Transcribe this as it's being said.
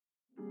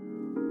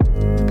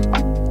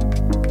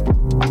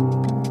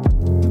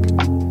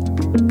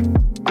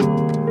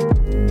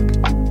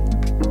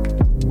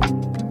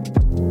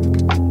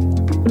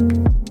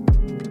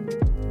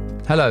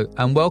Hello,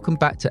 and welcome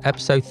back to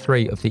episode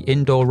 3 of the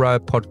Indoor Rower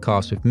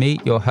podcast with me,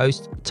 your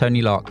host,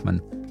 Tony Larkman.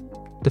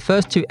 The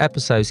first 2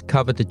 episodes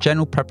covered the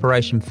general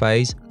preparation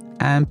phase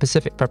and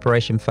specific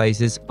preparation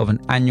phases of an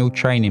annual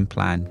training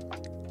plan.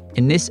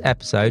 In this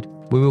episode,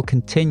 we will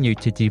continue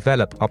to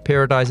develop our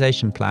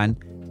periodisation plan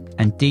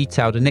and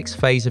detail the next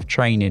phase of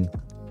training,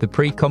 the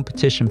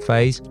pre-competition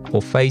phase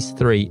or phase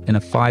 3 in a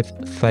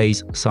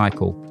 5-phase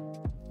cycle.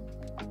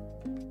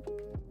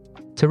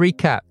 To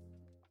recap,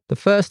 the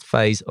first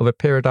phase of a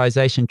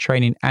periodisation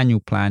training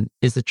annual plan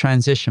is the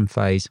transition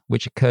phase,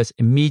 which occurs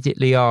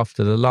immediately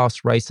after the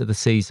last race of the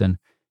season,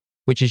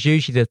 which is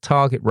usually the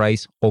target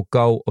race or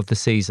goal of the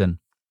season.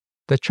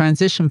 The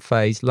transition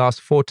phase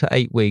lasts 4 to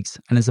 8 weeks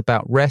and is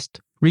about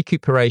rest,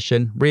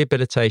 recuperation,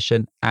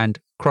 rehabilitation, and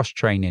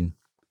cross-training.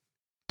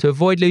 To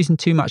avoid losing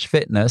too much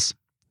fitness,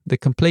 the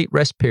complete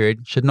rest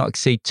period should not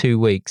exceed 2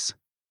 weeks.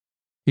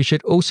 You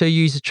should also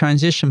use the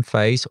transition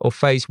phase or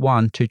phase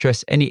 1 to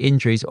address any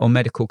injuries or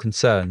medical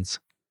concerns.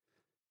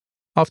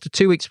 After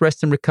 2 weeks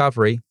rest and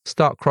recovery,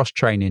 start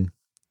cross-training.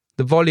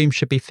 The volume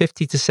should be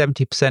 50 to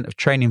 70% of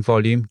training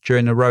volume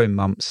during the rowing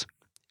months.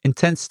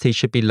 Intensity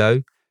should be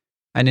low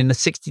and in the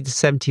 60 to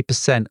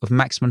 70% of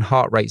maximum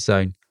heart rate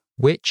zone,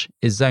 which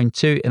is zone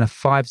 2 in a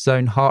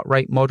 5-zone heart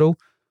rate model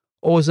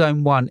or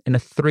zone 1 in a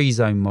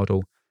 3-zone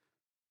model.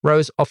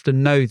 Rowers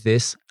often know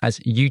this as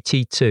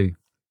UT2.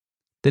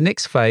 The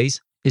next phase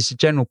is the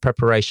general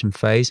preparation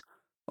phase,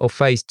 or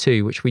phase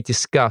 2, which we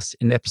discussed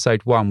in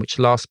episode 1, which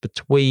lasts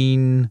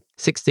between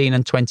 16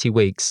 and 20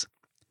 weeks.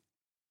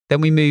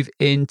 Then we move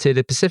into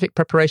the specific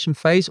preparation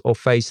phase, or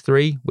phase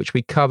 3, which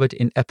we covered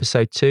in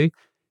episode 2,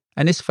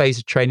 and this phase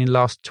of training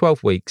lasts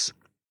 12 weeks.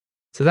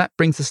 So that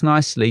brings us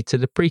nicely to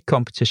the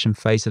pre-competition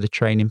phase of the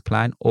training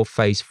plan, or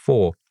phase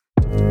 4.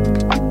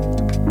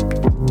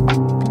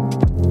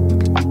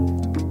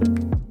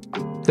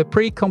 The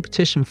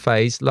pre-competition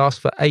phase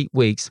lasts for 8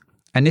 weeks,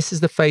 and this is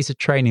the phase of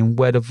training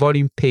where the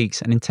volume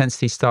peaks and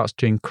intensity starts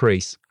to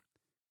increase.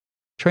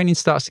 Training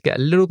starts to get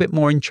a little bit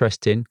more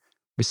interesting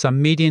with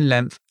some medium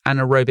length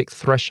anaerobic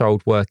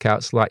threshold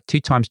workouts like 2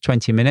 times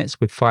 20 minutes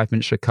with 5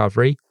 minutes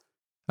recovery,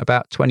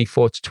 about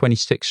 24 to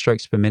 26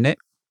 strokes per minute,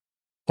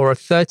 or a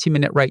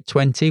 30-minute rate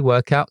 20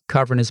 workout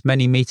covering as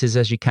many meters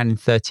as you can in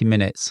 30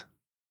 minutes.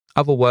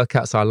 Other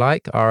workouts I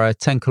like are a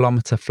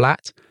 10-kilometer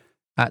flat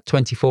at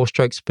 24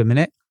 strokes per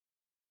minute,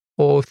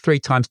 or 3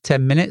 times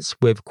 10 minutes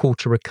with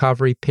quarter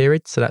recovery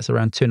period, so that's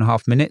around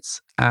 2.5 minutes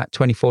at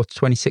 24 to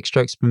 26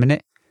 strokes per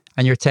minute,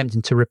 and you're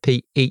attempting to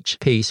repeat each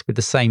piece with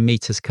the same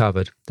meters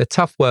covered. They're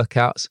tough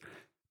workouts,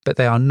 but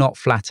they are not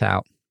flat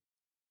out.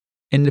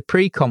 In the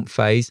pre-comp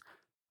phase,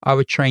 I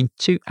would train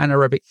 2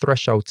 anaerobic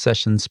threshold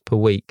sessions per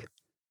week.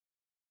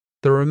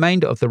 The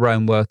remainder of the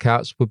rowing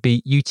workouts would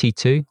be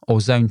UT2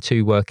 or zone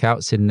 2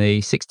 workouts in the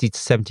 60 to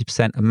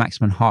 70% of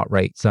maximum heart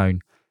rate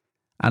zone,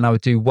 and I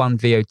would do 1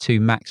 VO2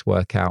 max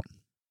workout.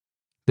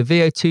 The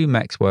VO2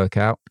 max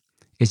workout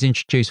is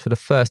introduced for the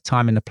first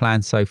time in the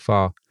plan so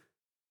far.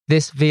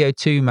 This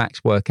VO2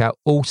 max workout,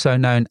 also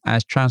known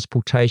as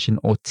transportation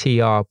or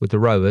TR with the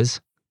rowers,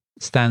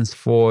 stands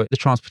for the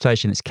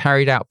transportation. It's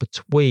carried out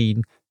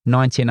between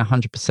 90 and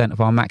 100%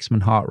 of our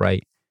maximum heart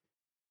rate.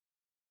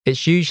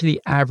 It's usually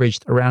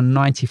averaged around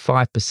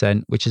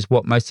 95%, which is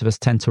what most of us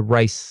tend to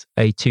race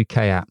a 2K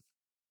at.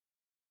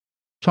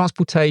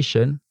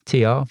 Transportation,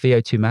 TR,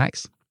 VO2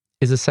 max,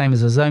 is the same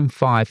as a zone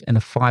 5 in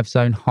a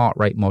 5-zone heart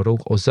rate model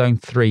or zone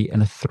 3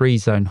 in a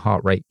 3-zone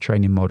heart rate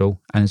training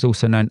model, and is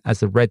also known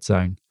as the red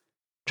zone.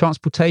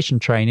 Transportation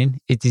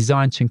training is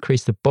designed to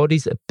increase the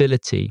body's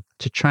ability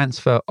to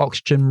transfer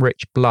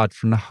oxygen-rich blood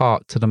from the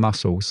heart to the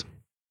muscles.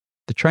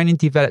 The training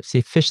develops the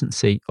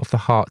efficiency of the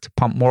heart to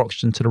pump more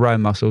oxygen to the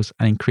rowing muscles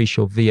and increase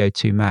your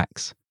VO2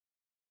 max.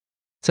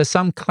 So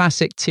some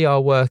classic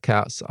TR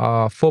workouts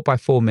are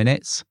 4x4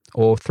 minutes,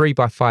 or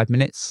 3x5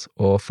 minutes,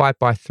 or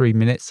 5x3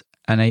 minutes,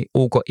 and they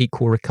all got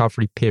equal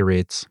recovery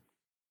periods.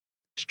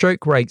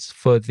 Stroke rates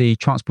for the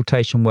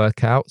transportation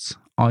workouts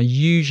are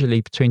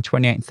usually between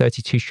 28 and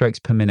 32 strokes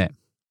per minute.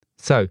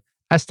 So,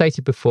 as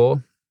stated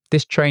before,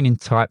 this training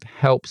type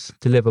helps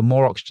deliver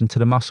more oxygen to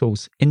the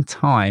muscles. In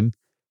time,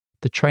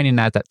 the training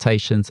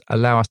adaptations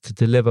allow us to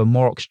deliver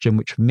more oxygen,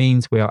 which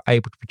means we are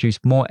able to produce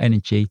more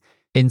energy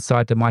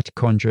inside the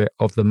mitochondria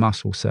of the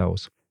muscle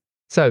cells.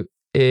 So,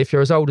 if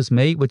you're as old as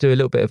me, we'll do a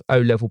little bit of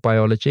O-level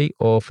biology,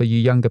 or for you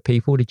younger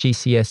people, the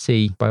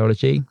GCSE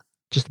biology,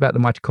 just about the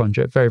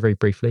mitochondria, very, very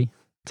briefly.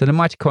 So the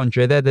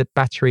mitochondria, they're the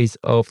batteries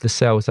of the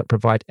cells that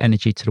provide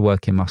energy to the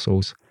working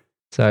muscles.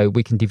 So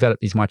we can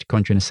develop these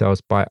mitochondria in the cells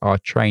by our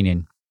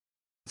training.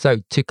 So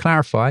to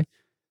clarify,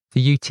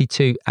 the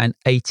UT2 and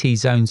AT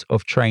zones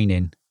of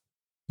training.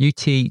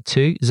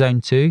 UT2, zone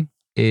 2,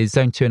 is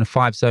zone 2 in a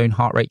 5-zone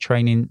heart rate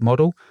training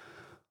model,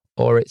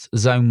 or it's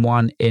zone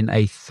 1 in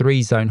a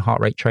 3-zone heart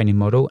rate training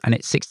model, and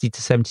it's 60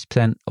 to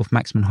 70% of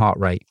maximum heart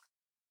rate.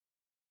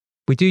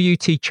 We do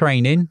UT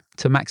training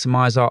to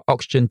maximize our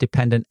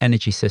oxygen-dependent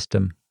energy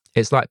system.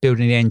 It's like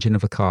building the engine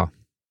of a car.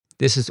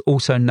 This is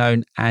also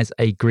known as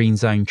a green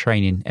zone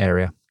training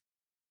area.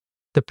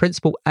 The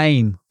principal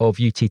aim of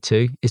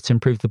UT2 is to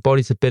improve the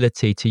body's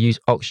ability to use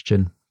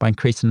oxygen by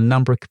increasing the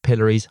number of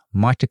capillaries,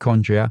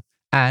 mitochondria,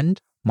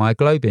 and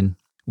myoglobin,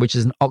 which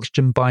is an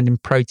oxygen-binding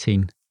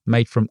protein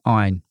made from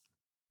iron.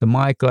 The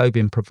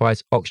myoglobin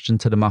provides oxygen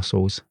to the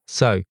muscles.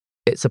 So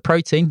it's a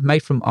protein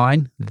made from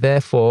iron.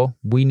 Therefore,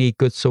 we need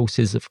good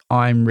sources of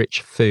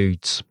iron-rich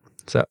foods.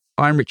 So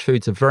iron-rich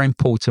foods are very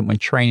important when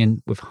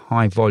training with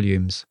high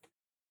volumes.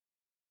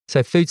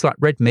 So foods like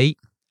red meat,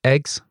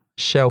 eggs,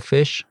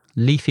 shellfish,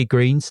 leafy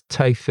greens,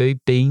 tofu,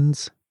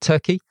 beans,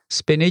 turkey,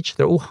 spinach,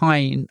 they're all high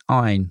in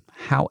iron.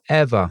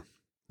 However,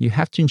 you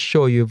have to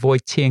ensure you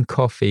avoid tea and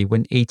coffee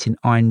when eating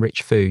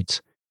iron-rich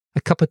foods.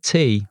 A cup of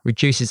tea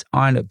reduces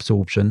iron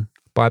absorption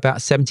by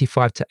about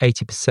 75 to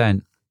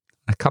 80%.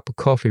 A cup of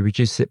coffee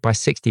reduces it by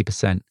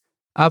 60%.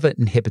 Other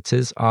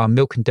inhibitors are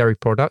milk and dairy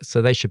products,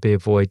 so they should be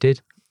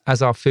avoided,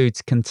 as are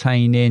foods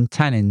containing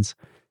tannins,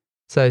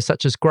 so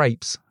such as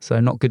grapes, so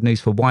not good news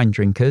for wine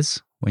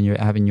drinkers when you're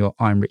having your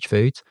iron-rich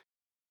foods,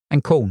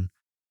 and corn.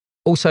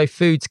 Also,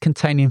 foods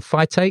containing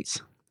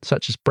phytates,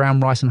 such as brown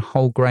rice and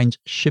whole grains,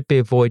 should be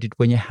avoided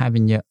when you're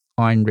having your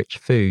iron-rich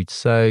foods.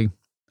 So,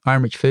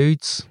 iron-rich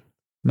foods,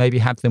 maybe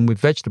have them with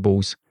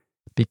vegetables,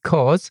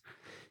 because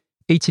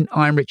eating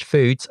iron-rich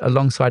foods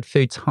alongside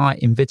foods high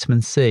in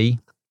vitamin C,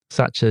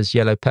 such as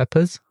yellow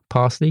peppers,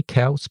 parsley,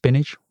 kale,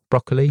 spinach,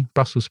 broccoli,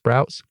 Brussels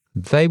sprouts,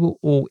 they will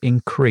all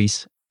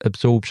increase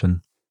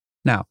absorption.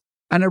 Now,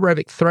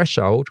 anaerobic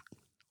threshold,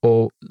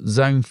 or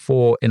zone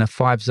 4 in a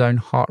 5-zone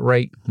heart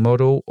rate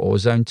model, or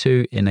zone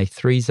 2 in a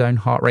 3-zone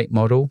heart rate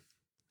model,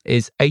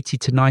 is 80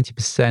 to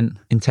 90%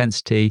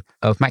 intensity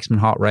of maximum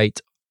heart rate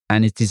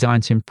and is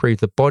designed to improve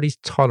the body's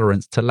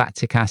tolerance to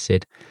lactic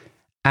acid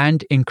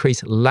and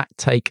increase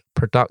lactate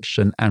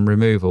production and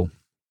removal.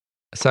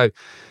 So,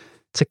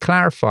 to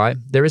clarify,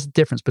 there is a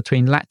difference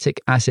between lactic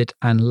acid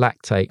and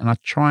lactate, and I'll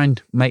try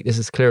and make this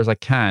as clear as I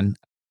can.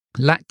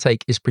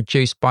 Lactate is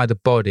produced by the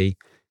body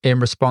in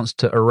response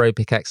to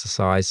aerobic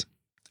exercise,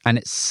 and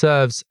it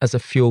serves as a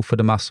fuel for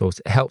the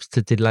muscles. It helps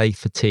to delay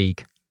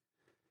fatigue.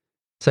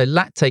 So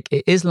lactate,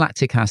 it is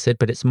lactic acid,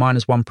 but it's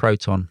minus 1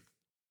 proton.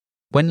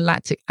 When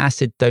lactic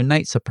acid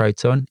donates a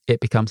proton, it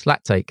becomes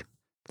lactate.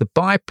 The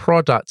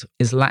byproduct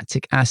is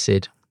lactic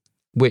acid,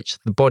 which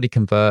the body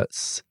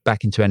converts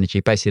back into energy.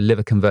 Basically, the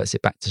liver converts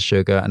it back to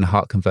sugar and the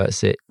heart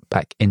converts it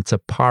back into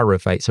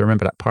pyruvate. So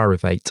remember that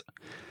pyruvate.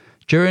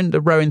 During the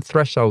rowing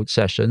threshold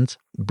sessions,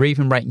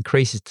 breathing rate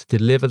increases to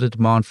deliver the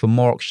demand for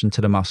more oxygen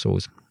to the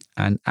muscles.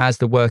 And as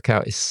the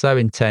workout is so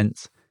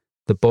intense,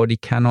 the body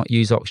cannot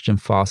use oxygen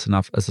fast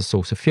enough as a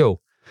source of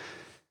fuel.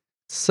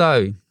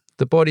 So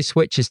the body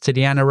switches to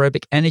the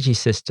anaerobic energy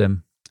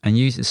system and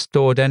uses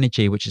stored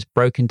energy, which is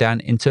broken down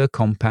into a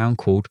compound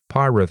called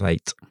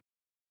pyruvate.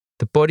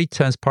 The body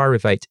turns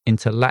pyruvate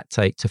into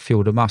lactate to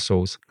fuel the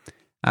muscles.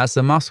 As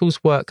the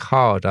muscles work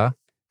harder,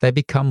 they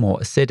become more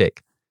acidic.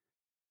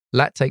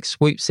 Lactate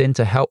swoops in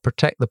to help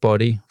protect the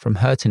body from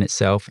hurting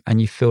itself,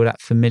 and you feel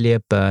that familiar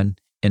burn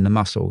in the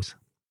muscles.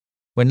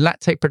 When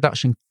lactate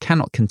production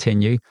cannot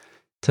continue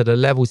to the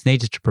levels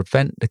needed to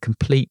prevent the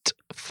complete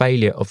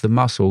failure of the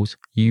muscles,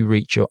 you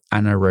reach your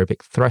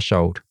anaerobic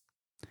threshold.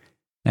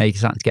 Now you're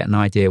starting to get an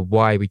idea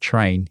why we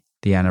train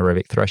the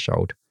anaerobic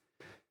threshold.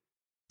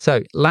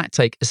 So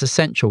lactate is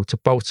essential to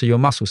bolster your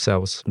muscle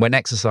cells when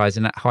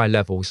exercising at high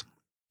levels.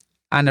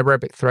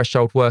 Anaerobic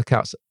threshold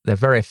workouts, they're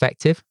very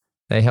effective.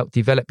 They help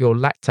develop your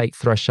lactate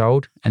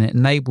threshold, and it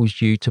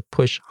enables you to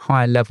push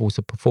higher levels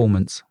of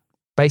performance.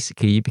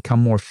 Basically, you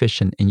become more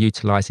efficient in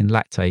utilizing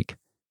lactate.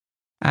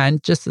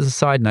 And just as a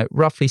side note,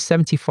 roughly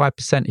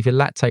 75% of your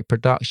lactate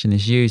production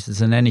is used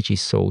as an energy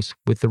source,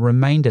 with the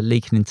remainder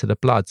leaking into the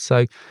blood.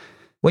 So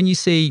when you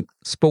see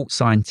sports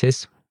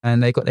scientists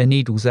and they've got their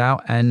needles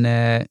out and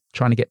they're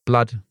trying to get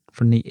blood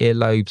from the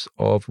earlobes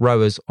of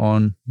rowers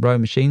on rowing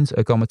machines,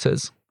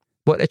 ergometers,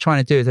 what they're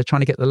trying to do is they're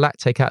trying to get the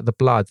lactate out of the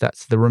blood.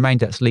 That's the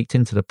remainder that's leaked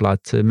into the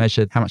blood to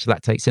measure how much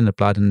lactate's in the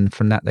blood. And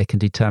from that, they can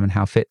determine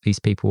how fit these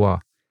people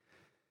are.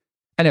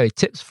 Anyway,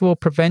 tips for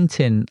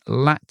preventing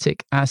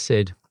lactic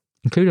acid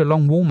include a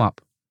long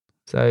warm-up.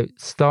 So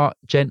start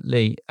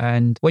gently.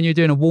 And when you're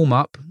doing a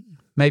warm-up,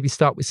 maybe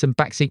start with some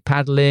backseat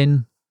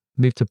paddling,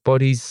 move to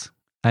bodies,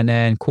 and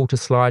then quarter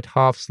slide,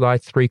 half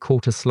slide,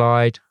 3/4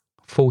 slide,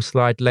 full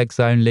slide, legs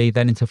only,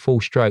 then into full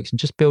strokes, and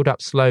just build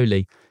up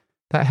slowly.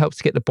 That helps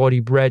to get the body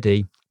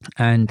ready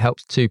and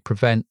helps to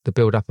prevent the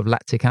buildup of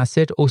lactic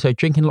acid. Also,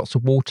 drinking lots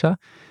of water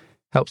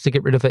helps to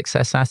get rid of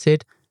excess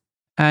acid.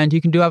 And you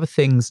can do other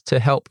things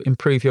to help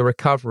improve your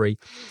recovery.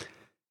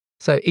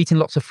 So eating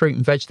lots of fruit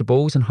and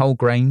vegetables and whole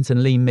grains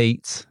and lean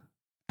meats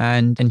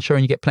and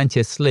ensuring you get plenty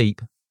of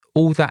sleep,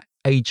 all that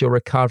aids your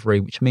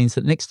recovery, which means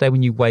that the next day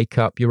when you wake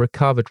up, you're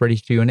recovered, ready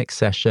to do your next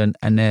session,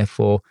 and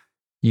therefore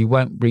you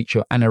won't reach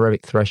your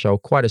anaerobic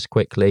threshold quite as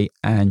quickly,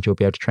 and you'll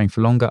be able to train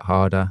for longer,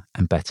 harder,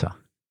 and better.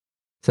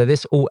 So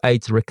this all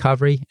aids the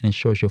recovery and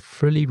ensures you're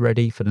fully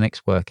ready for the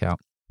next workout.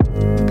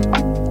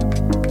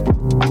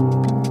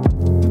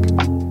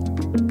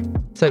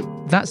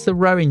 So that's the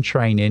rowing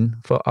training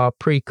for our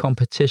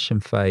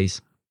pre-competition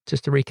phase.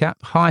 Just to recap,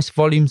 highest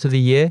volumes of the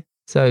year,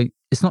 So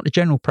it's not the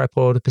general prep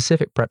or the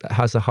Pacific prep that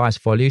has the highest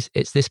volumes.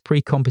 It's this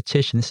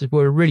pre-competition. This is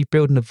where we're really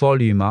building the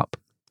volume up,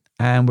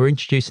 and we're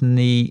introducing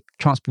the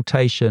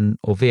transportation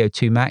or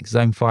VO2 max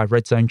zone 5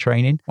 red zone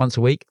training once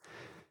a week.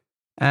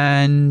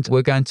 And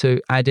we're going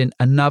to add in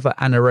another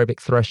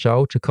anaerobic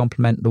threshold to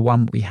complement the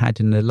one we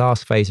had in the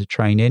last phase of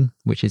training,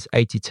 which is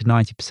 80 to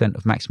 90%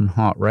 of maximum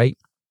heart rate.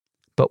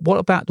 But what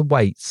about the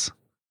weights?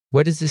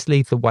 Where does this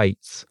leave the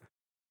weights?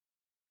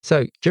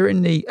 So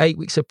during the 8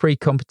 weeks of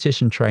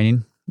pre-competition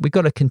training, we've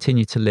got to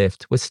continue to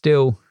lift. We're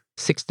still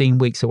 16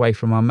 weeks away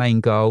from our main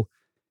goal.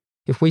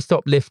 If we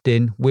stop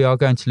lifting, we are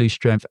going to lose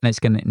strength and it's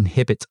going to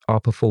inhibit our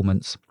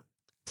performance.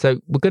 So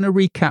we're going to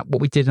recap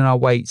what we did in our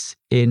weights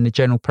in the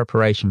general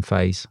preparation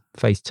phase,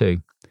 phase 2.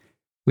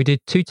 We did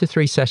 2 to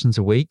 3 sessions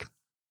a week,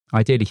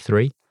 ideally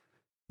 3.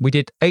 We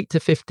did 8 to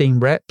 15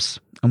 reps,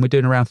 and we're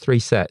doing around 3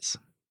 sets.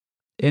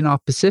 In our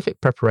Pacific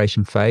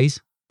preparation phase,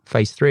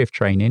 phase 3 of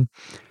training,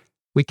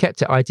 we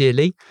kept it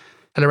ideally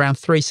at around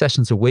 3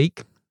 sessions a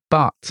week,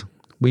 but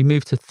we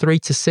moved to 3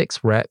 to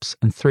 6 reps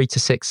and 3 to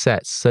 6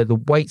 sets. So the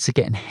weights are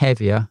getting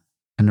heavier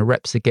and the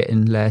reps are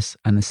getting less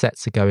and the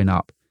sets are going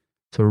up.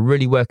 So we're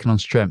really working on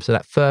strength. So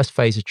that first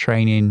phase of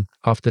training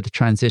after the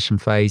transition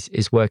phase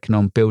is working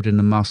on building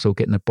the muscle,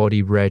 getting the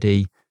body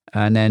ready.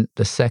 And then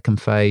the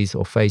second phase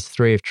or phase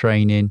 3 of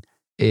training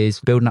is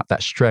building up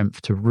that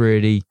strength to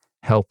really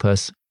help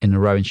us in the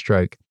rowing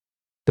stroke.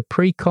 The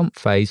pre-comp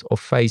phase or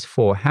phase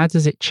 4, how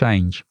does it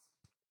change?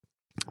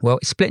 Well,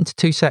 it's split into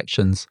 2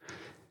 sections.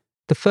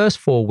 The first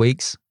 4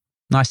 weeks,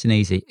 nice and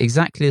easy,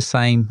 exactly the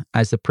same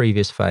as the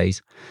previous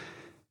phase.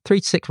 3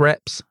 to 6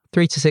 reps,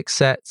 3 to 6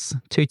 sets,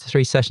 2 to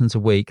 3 sessions a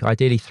week,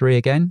 ideally 3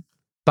 again.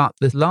 But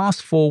the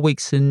last 4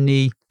 weeks in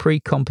the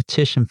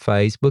pre-competition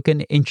phase, we're going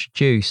to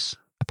introduce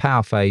a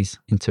power phase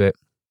into it.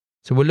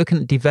 So we're looking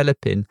at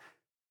developing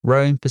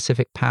rowing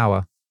Pacific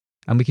power.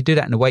 And we can do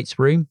that in the weights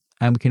room,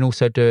 and we can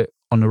also do it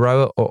on the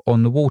rower or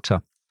on the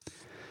water.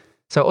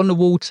 So on the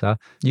water,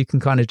 you can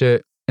kind of do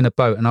it in a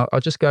boat, and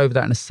I'll just go over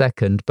that in a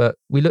second, but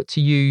we look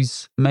to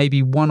use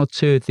maybe 1 or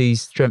 2 of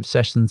these strength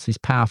sessions, these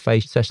power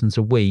phase sessions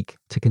a week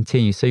to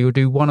continue. So you'll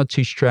do 1 or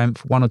 2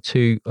 strength, 1 or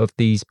 2 of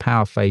these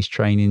power phase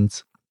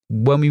trainings.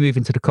 When we move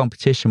into the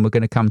competition, we're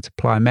going to come to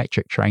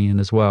plyometric training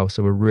as well.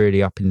 So we're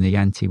really up in the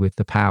ante with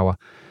the power.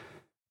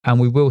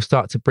 And we will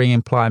start to bring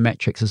in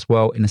plyometrics as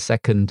well in the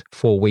second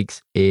 4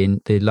 weeks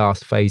in the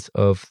last phase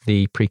of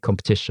the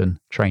pre-competition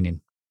training.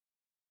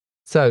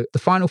 So the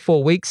final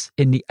 4 weeks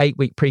in the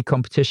 8-week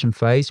pre-competition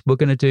phase, we're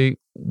going to do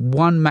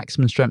 1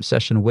 maximum strength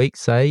session a week,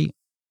 say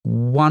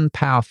 1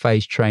 power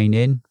phase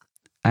training.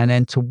 And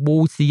then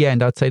towards the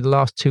end, I'd say the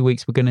last 2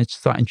 weeks, we're going to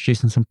start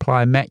introducing some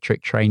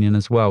plyometric training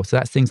as well. So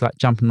that's things like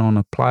jumping on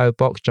a plyo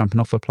box, jumping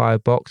off a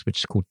plyo box, which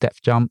is called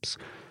depth jumps,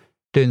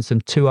 doing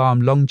some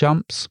 2-arm long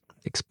jumps,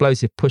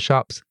 explosive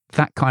push-ups,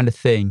 that kind of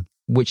thing,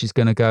 which is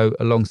going to go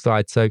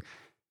alongside. So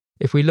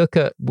if we look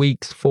at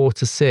weeks 4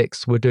 to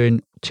 6, we're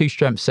doing 2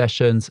 strength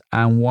sessions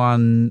and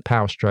 1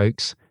 power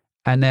strokes.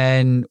 And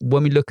then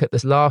when we look at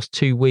the last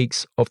 2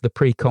 weeks of the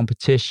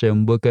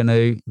pre-competition, we're going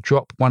to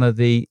drop one of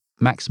the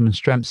maximum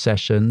strength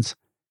sessions,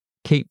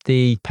 keep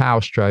the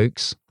power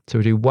strokes. So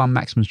we do 1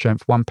 maximum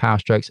strength, 1 power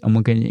strokes, and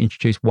we're going to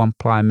introduce 1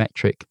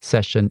 plyometric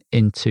session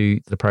into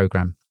the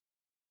program.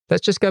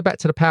 Let's just go back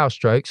to the power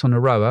strokes on the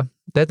rower.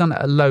 They're done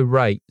at a low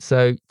rate.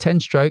 So 10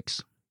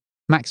 strokes,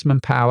 maximum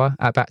power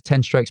at about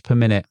 10 strokes per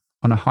minute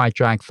on a high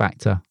drag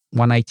factor,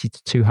 180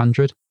 to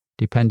 200,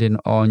 depending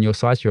on your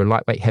size. You're a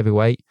lightweight,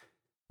 heavyweight,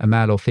 a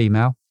male or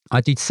female.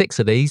 I did 6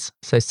 of these.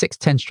 So 6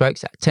 10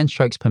 strokes at 10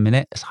 strokes per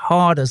minute, as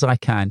hard as I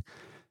can,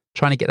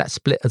 trying to get that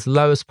split as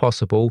low as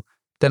possible.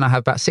 Then I have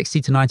about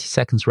 60 to 90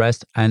 seconds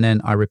rest, and then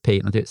I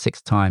repeat, and I do it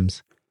 6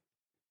 times.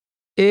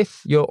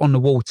 If you're on the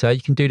water,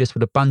 you can do this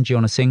with a bungee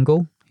on a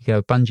single. You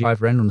go bungee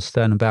either end on the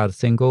stern and bow of the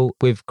single.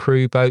 With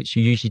crew boats,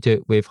 you usually do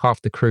it with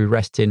half the crew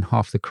resting,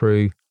 half the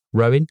crew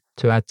rowing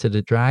to add to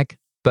the drag.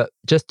 But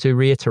just to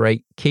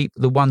reiterate, keep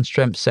the 1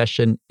 strength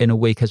session in a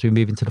week as we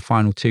move into the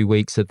final 2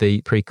 weeks of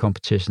the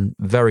pre-competition.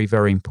 Very,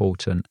 very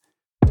important.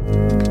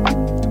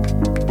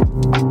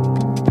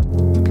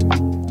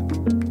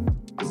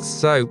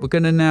 So we're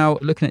going to now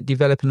looking at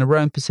developing the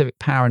rowing Pacific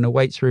power in the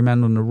weights room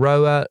and on the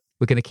rower.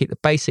 We're going to keep the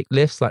basic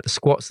lifts like the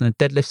squats and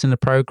the deadlifts in the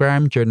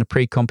program during the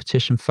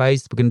pre-competition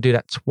phase. We're going to do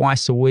that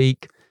twice a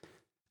week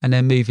and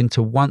then move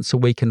into once a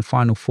week in the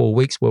final 4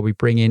 weeks where we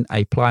bring in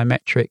a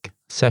plyometric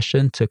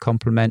session to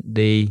complement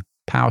the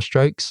power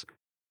strokes.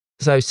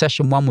 So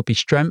session 1 would be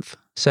strength.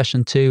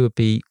 Session 2 would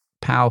be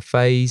power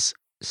phase.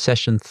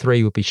 Session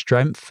 3 would be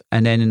strength.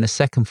 And then in the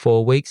second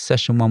 4 weeks,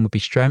 session 1 would be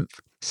strength.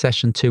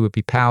 Session 2 would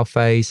be power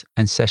phase.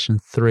 And session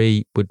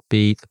 3 would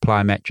be the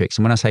plyometrics.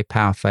 And when I say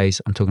power phase,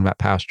 I'm talking about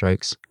power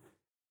strokes.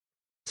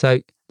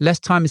 So less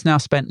time is now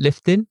spent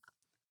lifting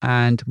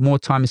and more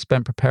time is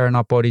spent preparing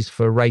our bodies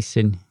for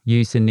racing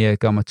using the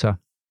ergometer.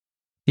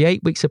 The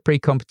 8 weeks of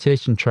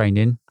pre-competition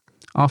training,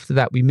 after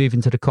that we move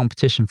into the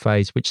competition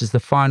phase, which is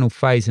the final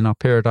phase in our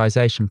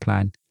periodisation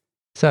plan.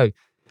 So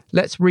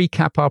let's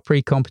recap our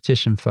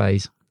pre-competition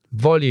phase.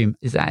 Volume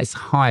is at its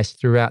highest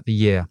throughout the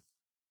year.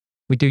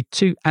 We do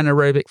 2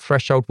 anaerobic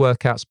threshold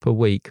workouts per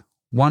week,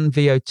 1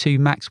 VO2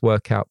 max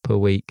workout per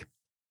week.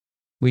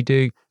 We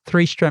do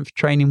 3 strength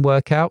training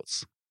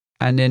workouts.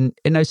 And then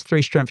in those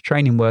 3 strength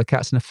training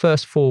workouts, in the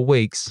first 4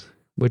 weeks,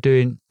 we're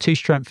doing 2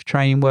 strength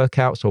training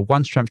workouts or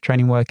 1 strength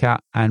training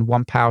workout and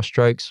 1 power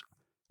strokes,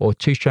 or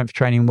 2 strength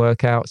training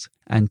workouts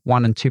and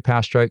 1 and 2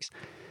 power strokes.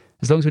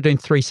 As long as we're doing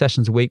 3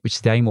 sessions a week, which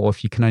is the aim, or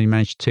if you can only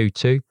manage 2.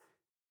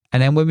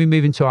 And then when we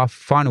move into our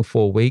final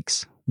 4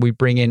 weeks, we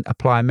bring in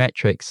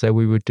plyometrics. So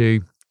we would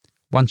do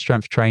 1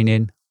 strength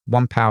training,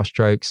 1 power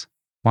strokes,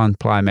 1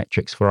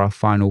 plyometrics for our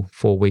final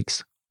 4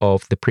 weeks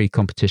of the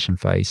pre-competition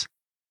phase.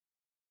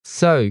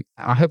 So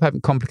I hope I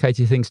haven't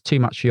complicated things too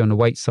much for you on the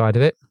weight side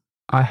of it.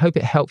 I hope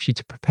it helps you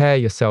to prepare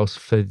yourselves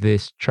for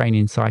this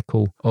training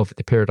cycle of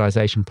the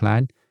periodization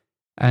plan.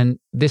 And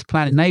this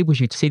plan enables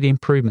you to see the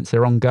improvements that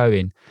are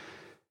ongoing.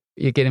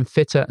 You're getting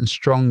fitter and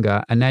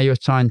stronger, and now you're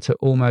trying to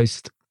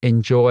almost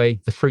enjoy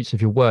the fruits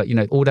of your work. You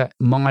know, all that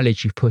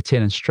mileage you put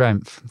in and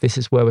strength, this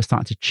is where we're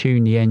starting to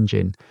tune the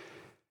engine.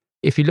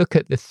 If you look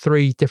at the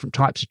 3 different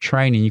types of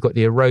training, you've got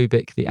the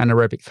aerobic, the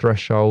anaerobic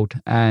threshold,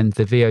 and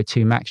the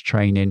VO2 max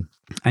training.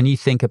 And you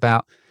think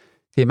about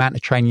the amount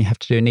of training you have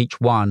to do in each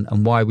one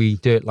and why we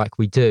do it like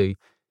we do.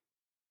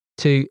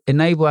 To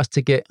enable us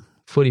to get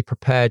fully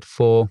prepared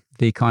for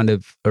the kind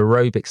of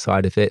aerobic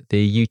side of it,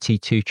 the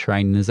UT2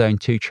 training, the zone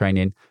 2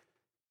 training,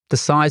 the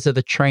size of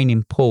the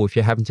training pool, if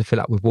you're having to fill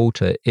up with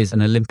water, is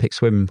an Olympic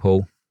swimming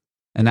pool.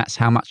 And that's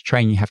how much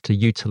training you have to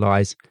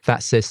utilize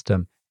that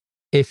system.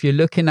 If you're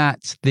looking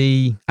at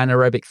the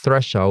anaerobic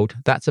threshold,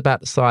 that's about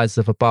the size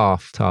of a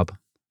bathtub.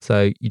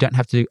 So you don't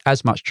have to do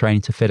as much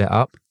training to fill it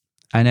up.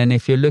 And then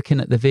if you're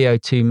looking at the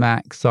VO2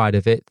 max side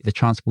of it, the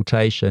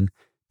transportation,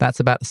 that's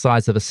about the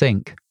size of a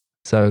sink.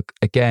 So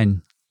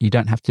again, you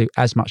don't have to do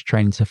as much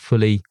training to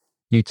fully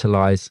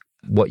utilize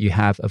what you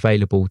have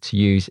available to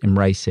use in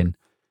racing.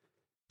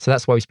 So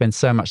that's why we spend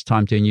so much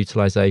time doing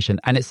utilization.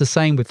 And it's the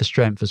same with the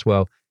strength as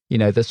well. You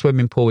know, the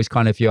swimming pool is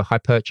kind of your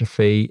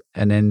hypertrophy,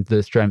 and then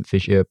the strength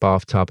is your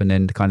bathtub, and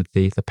then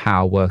the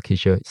power work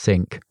is your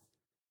sink.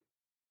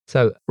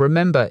 So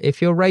remember,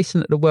 if you're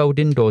racing at the World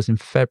Indoors in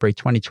February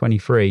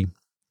 2023,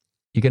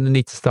 you're going to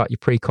need to start your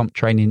pre-comp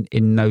training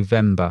in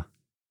November.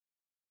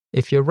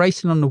 If you're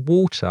racing on the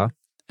water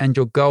and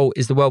your goal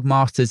is the World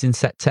Masters in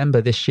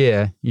September this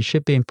year, you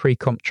should be in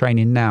pre-comp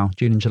training now,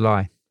 June and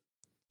July.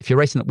 If you're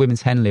racing at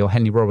Women's Henley or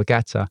Henley Royal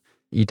Regatta,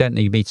 you don't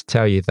need me to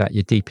tell you that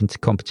you're deep into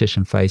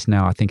competition phase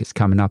now. I think it's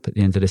coming up at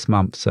the end of this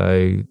month.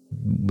 So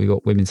we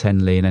got Women's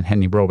Henley and then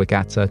Henley Royal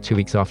Regatta 2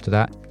 weeks after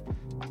that.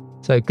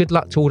 So good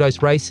luck to all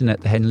those racing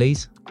at the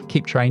Henleys.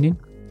 Keep training.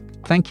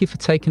 Thank you for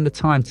taking the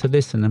time to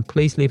listen, and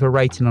please leave a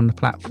rating on the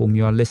platform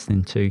you are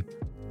listening to.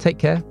 Take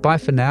care. Bye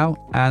for now.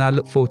 And I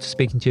look forward to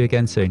speaking to you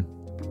again soon.